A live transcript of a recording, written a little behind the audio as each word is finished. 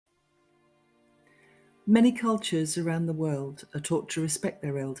Many cultures around the world are taught to respect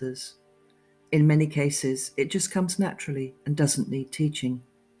their elders. In many cases, it just comes naturally and doesn't need teaching.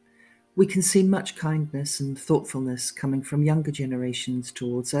 We can see much kindness and thoughtfulness coming from younger generations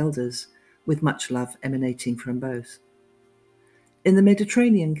towards elders, with much love emanating from both. In the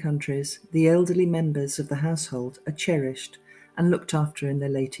Mediterranean countries, the elderly members of the household are cherished and looked after in their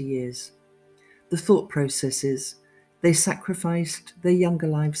later years. The thought process is, they sacrificed their younger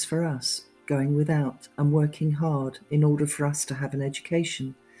lives for us, going without and working hard in order for us to have an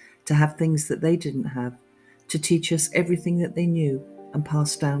education, to have things that they didn't have, to teach us everything that they knew and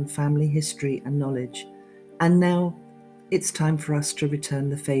pass down family history and knowledge. And now it's time for us to return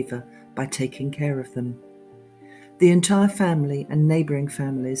the favour by taking care of them. The entire family and neighbouring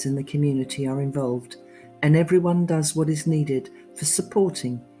families in the community are involved, and everyone does what is needed for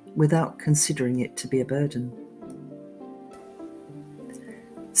supporting without considering it to be a burden.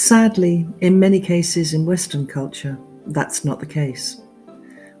 Sadly, in many cases in Western culture, that's not the case.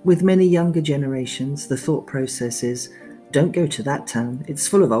 With many younger generations, the thought process is, don't go to that town, it's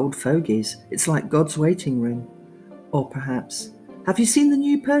full of old fogies, it's like God's waiting room. Or perhaps, have you seen the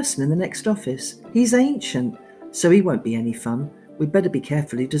new person in the next office? He's ancient, so he won't be any fun. We'd better be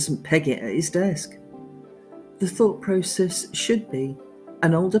careful he doesn't peg it at his desk. The thought process should be,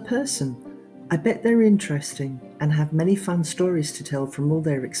 an older person, I bet they're interesting and have many fun stories to tell from all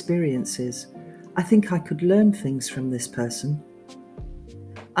their experiences. I think I could learn things from this person.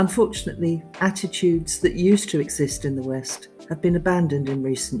 Unfortunately, attitudes that used to exist in the West have been abandoned in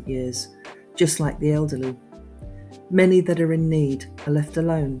recent years, just like the elderly. Many that are in need are left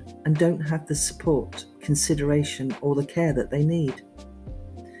alone and don't have the support, consideration, or the care that they need.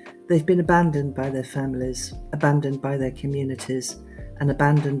 They've been abandoned by their families, abandoned by their communities, and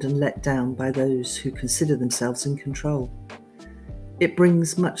abandoned and let down by those who consider themselves in control. It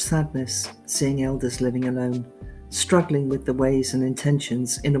brings much sadness seeing elders living alone, struggling with the ways and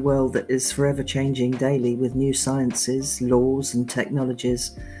intentions in a world that is forever changing daily with new sciences, laws and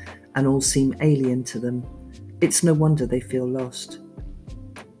technologies, and all seem alien to them. It's no wonder they feel lost.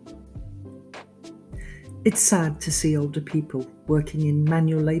 It's sad to see older people working in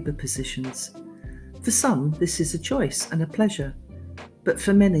manual labour positions. For some, this is a choice and a pleasure, but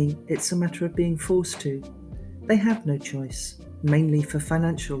for many, it's a matter of being forced to. They have no choice, mainly for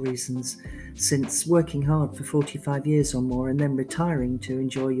financial reasons, since working hard for 45 years or more and then retiring to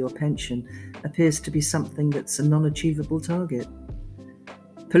enjoy your pension appears to be something that's a non-achievable target.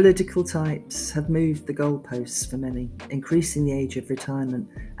 Political types have moved the goalposts for many, increasing the age of retirement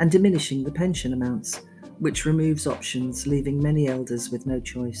and diminishing the pension amounts, which removes options, leaving many elders with no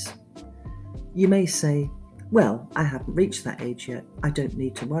choice. You may say, well, I haven't reached that age yet, I don't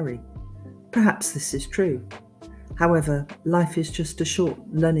need to worry. Perhaps this is true. However, life is just a short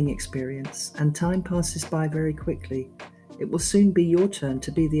learning experience and time passes by very quickly. It will soon be your turn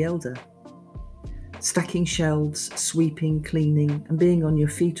to be the elder. Stacking shelves, sweeping, cleaning, and being on your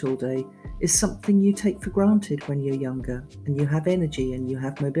feet all day is something you take for granted when you're younger and you have energy and you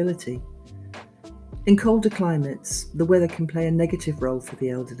have mobility. In colder climates, the weather can play a negative role for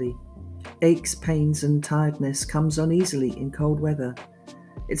the elderly. Aches, pains, and tiredness comes on easily in cold weather.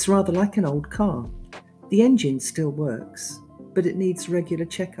 It's rather like an old car. The engine still works, but it needs regular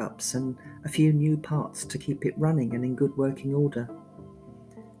checkups and a few new parts to keep it running and in good working order.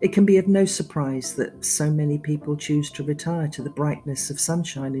 It can be of no surprise that so many people choose to retire to the brightness of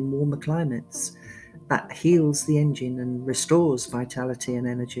sunshine in warmer climates. That heals the engine and restores vitality and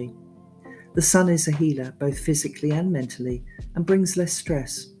energy. The sun is a healer, both physically and mentally, and brings less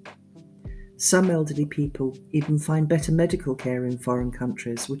stress. Some elderly people even find better medical care in foreign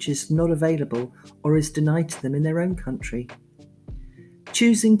countries, which is not available or is denied to them in their own country.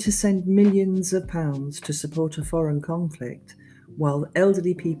 Choosing to send millions of pounds to support a foreign conflict while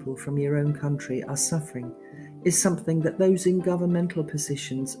elderly people from your own country are suffering is something that those in governmental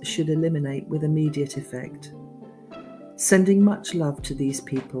positions should eliminate with immediate effect. Sending much love to these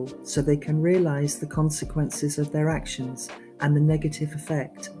people so they can realise the consequences of their actions and the negative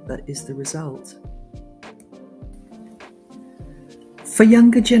effect that is the result. For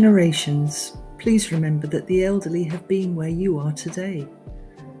younger generations, please remember that the elderly have been where you are today.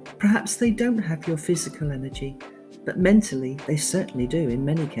 Perhaps they don't have your physical energy, but mentally they certainly do in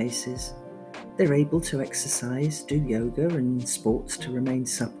many cases. They're able to exercise, do yoga and sports to remain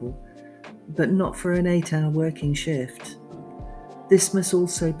supple, but not for an 8-hour working shift. This must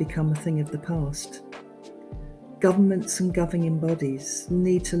also become a thing of the past. Governments and governing bodies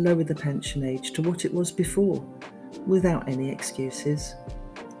need to lower the pension age to what it was before, without any excuses.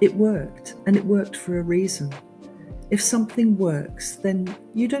 It worked, and it worked for a reason. If something works, then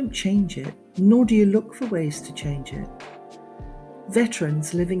you don't change it, nor do you look for ways to change it.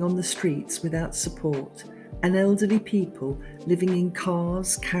 Veterans living on the streets without support, and elderly people living in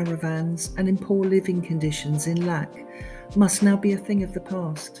cars, caravans, and in poor living conditions in lack must now be a thing of the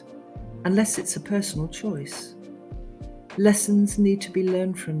past, unless it's a personal choice. Lessons need to be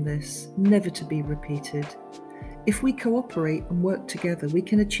learned from this, never to be repeated. If we cooperate and work together, we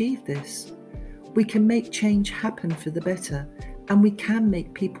can achieve this. We can make change happen for the better, and we can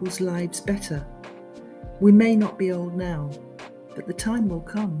make people's lives better. We may not be old now, but the time will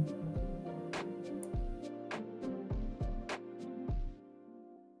come.